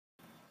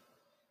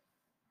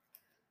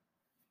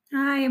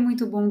É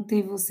muito bom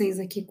ter vocês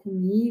aqui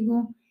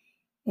comigo.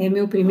 É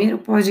meu primeiro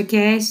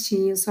podcast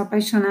e eu sou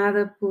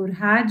apaixonada por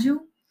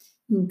rádio,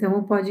 então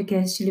o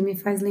podcast ele me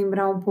faz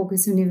lembrar um pouco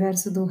esse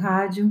universo do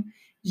rádio.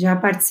 Já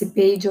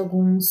participei de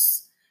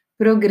alguns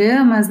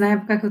programas na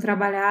época que eu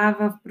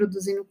trabalhava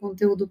produzindo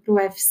conteúdo para o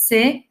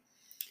UFC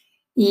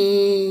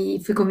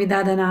e fui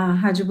convidada na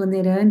Rádio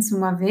Bandeirantes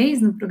uma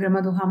vez, no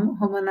programa do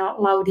Romano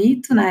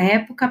Laurito, na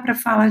época, para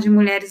falar de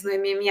mulheres no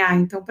MMA.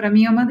 Então, para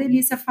mim é uma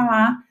delícia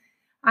falar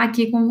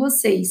aqui com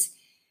vocês.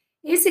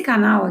 Esse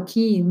canal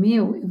aqui,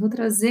 meu, eu vou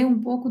trazer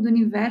um pouco do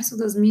universo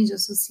das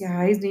mídias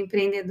sociais, do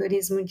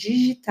empreendedorismo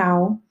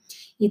digital,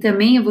 e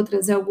também eu vou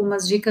trazer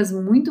algumas dicas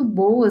muito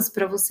boas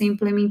para você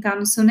implementar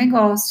no seu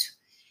negócio.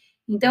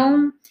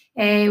 Então,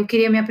 eu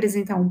queria me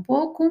apresentar um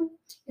pouco.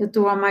 Eu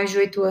estou há mais de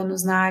 8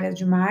 anos na área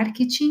de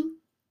marketing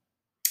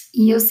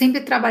e eu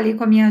sempre trabalhei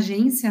com a minha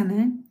agência,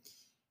 né?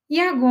 E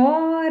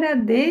agora,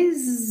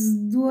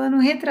 desde o ano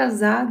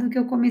retrasado, que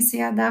eu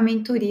comecei a dar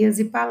mentorias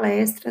e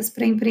palestras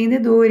para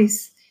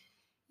empreendedores.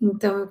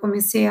 Então, eu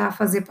comecei a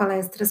fazer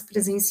palestras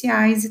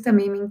presenciais e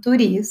também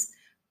mentorias.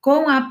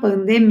 Com a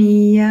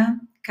pandemia,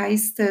 cá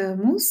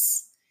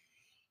estamos,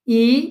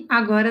 e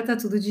agora está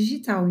tudo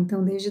digital.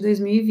 Então, desde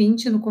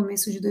 2020, no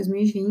começo de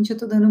 2020, eu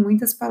estou dando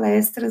muitas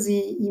palestras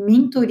e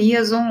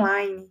mentorias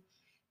online,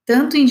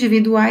 tanto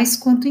individuais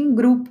quanto em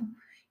grupo.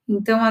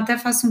 Então, até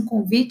faço um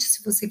convite,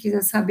 se você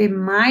quiser saber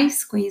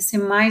mais, conhecer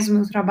mais o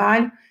meu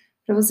trabalho,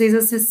 para vocês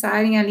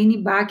acessarem a Aline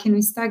Bach no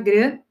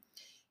Instagram.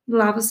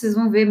 Lá vocês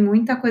vão ver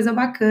muita coisa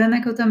bacana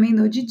que eu também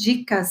dou de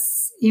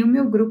dicas. E o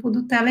meu grupo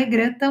do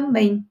Telegram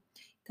também.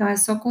 Então é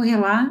só correr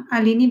lá,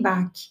 Aline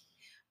Bach.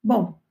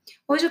 Bom,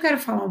 hoje eu quero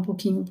falar um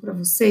pouquinho para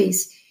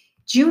vocês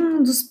de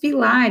um dos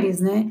pilares,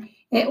 né?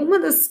 É uma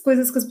das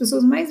coisas que as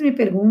pessoas mais me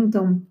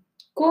perguntam,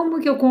 como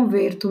que eu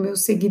converto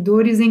meus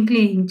seguidores em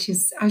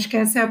clientes? Acho que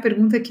essa é a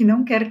pergunta que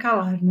não quer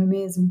calar, não é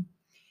mesmo?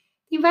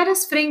 Tem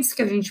várias frentes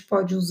que a gente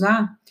pode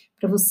usar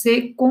para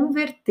você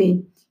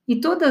converter, e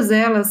todas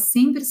elas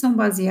sempre são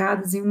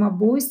baseadas em uma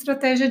boa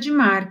estratégia de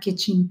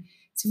marketing.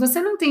 Se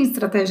você não tem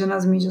estratégia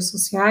nas mídias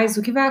sociais,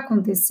 o que vai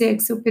acontecer é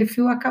que seu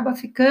perfil acaba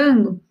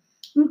ficando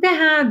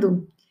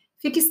emperrado,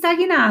 fica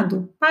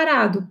estagnado,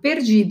 parado,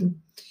 perdido.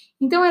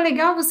 Então é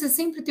legal você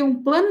sempre ter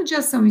um plano de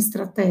ação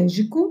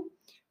estratégico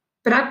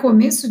para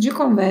começo de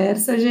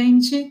conversa,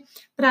 gente,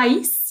 para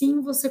aí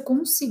sim você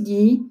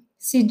conseguir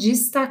se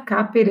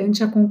destacar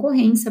perante a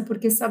concorrência,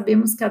 porque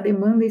sabemos que a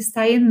demanda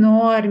está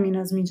enorme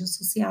nas mídias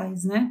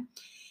sociais, né?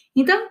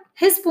 Então,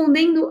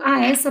 respondendo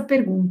a essa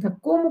pergunta,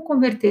 como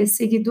converter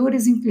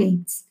seguidores em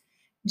clientes?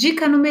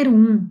 Dica número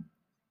 1,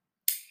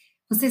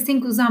 vocês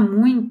têm que usar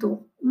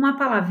muito uma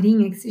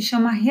palavrinha que se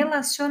chama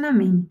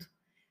relacionamento.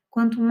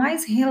 Quanto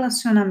mais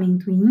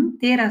relacionamento e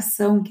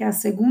interação, que é a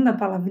segunda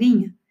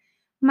palavrinha,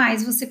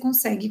 mais você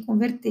consegue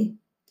converter.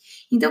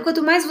 Então,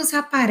 quanto mais você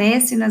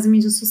aparece nas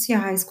mídias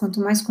sociais, quanto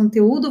mais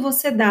conteúdo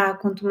você dá,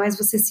 quanto mais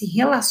você se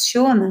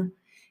relaciona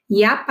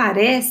e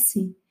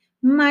aparece,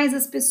 mais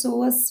as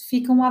pessoas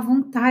ficam à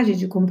vontade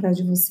de comprar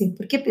de você,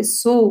 porque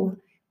pessoa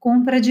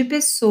compra de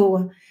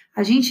pessoa.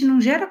 A gente não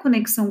gera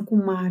conexão com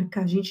marca,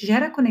 a gente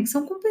gera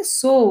conexão com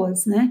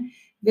pessoas, né?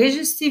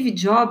 Veja o Steve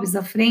Jobs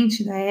à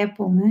frente da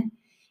Apple, né?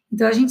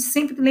 Então a gente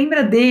sempre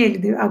lembra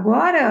dele,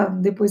 agora,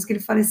 depois que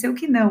ele faleceu,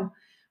 que não.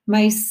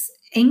 Mas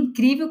é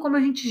incrível como a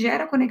gente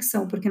gera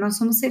conexão, porque nós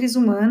somos seres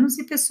humanos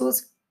e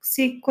pessoas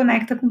se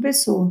conectam com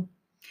pessoa.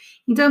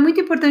 Então é muito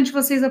importante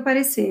vocês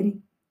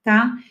aparecerem,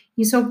 tá?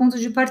 Isso é o ponto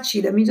de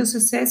partida. A mídia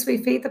social foi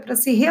feita para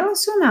se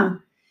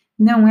relacionar.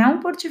 Não é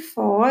um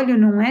portfólio,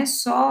 não é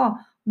só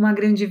uma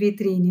grande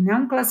vitrine, não é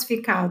um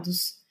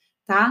classificados,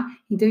 tá?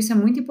 Então isso é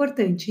muito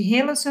importante.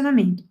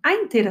 Relacionamento. A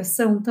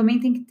interação também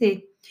tem que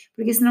ter,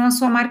 porque senão a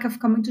sua marca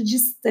fica muito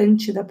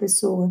distante da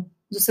pessoa,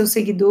 do seu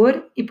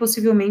seguidor e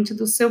possivelmente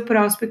do seu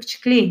prospect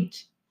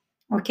cliente,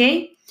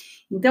 ok?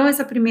 Então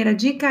essa primeira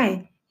dica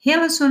é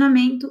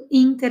relacionamento e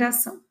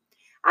interação.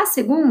 A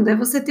segunda é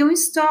você ter um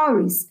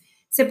stories.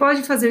 Você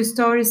pode fazer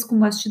stories com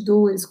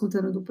bastidores,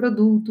 contando do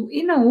produto.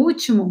 E no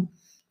último,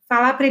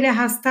 falar para ele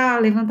arrastar,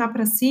 levantar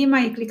para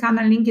cima e clicar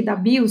no link da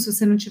bio, se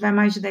você não tiver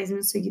mais de 10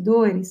 mil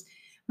seguidores.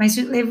 Mas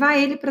levar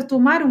ele para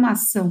tomar uma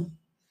ação.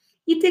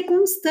 E ter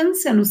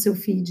constância no seu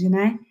feed,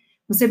 né?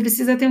 Você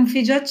precisa ter um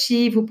feed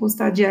ativo,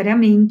 postar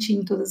diariamente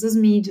em todas as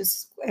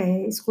mídias,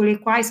 escolher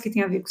quais que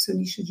tem a ver com o seu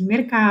nicho de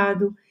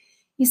mercado,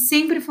 e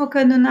sempre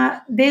focando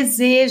no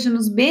desejo,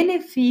 nos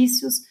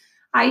benefícios,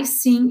 aí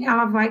sim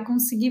ela vai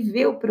conseguir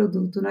ver o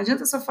produto. Não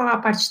adianta só falar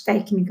a parte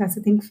técnica,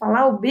 você tem que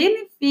falar o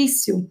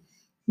benefício,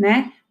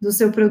 né, do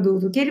seu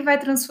produto, o que ele vai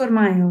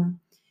transformar ela,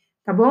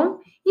 tá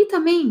bom? E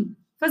também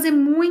fazer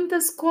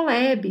muitas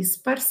collabs,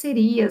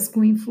 parcerias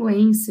com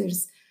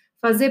influencers,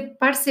 fazer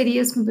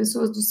parcerias com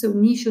pessoas do seu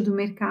nicho do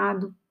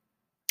mercado,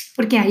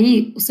 porque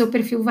aí o seu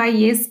perfil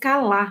vai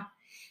escalar.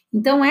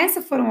 Então,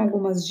 essas foram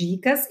algumas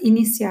dicas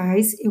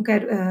iniciais. Eu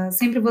quero,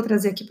 sempre vou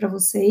trazer aqui para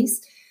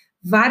vocês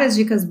várias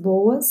dicas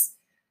boas.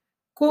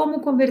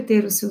 Como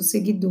converter os seus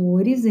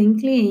seguidores em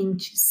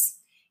clientes.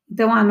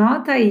 Então,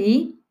 anota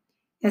aí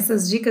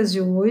essas dicas de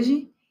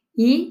hoje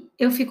e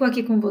eu fico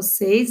aqui com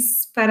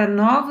vocês para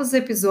novos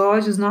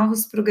episódios,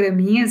 novos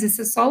programinhas. Esse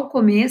é só o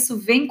começo.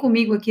 Vem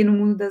comigo aqui no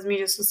mundo das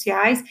mídias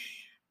sociais.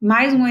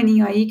 Mais um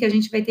aninho aí que a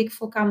gente vai ter que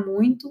focar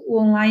muito. O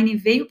online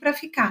veio para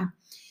ficar.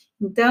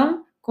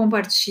 Então,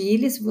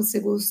 compartilhe se você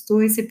gostou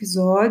desse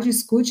episódio,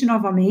 escute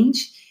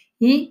novamente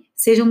e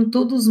sejam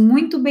todos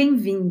muito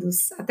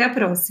bem-vindos. Até a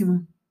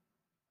próxima!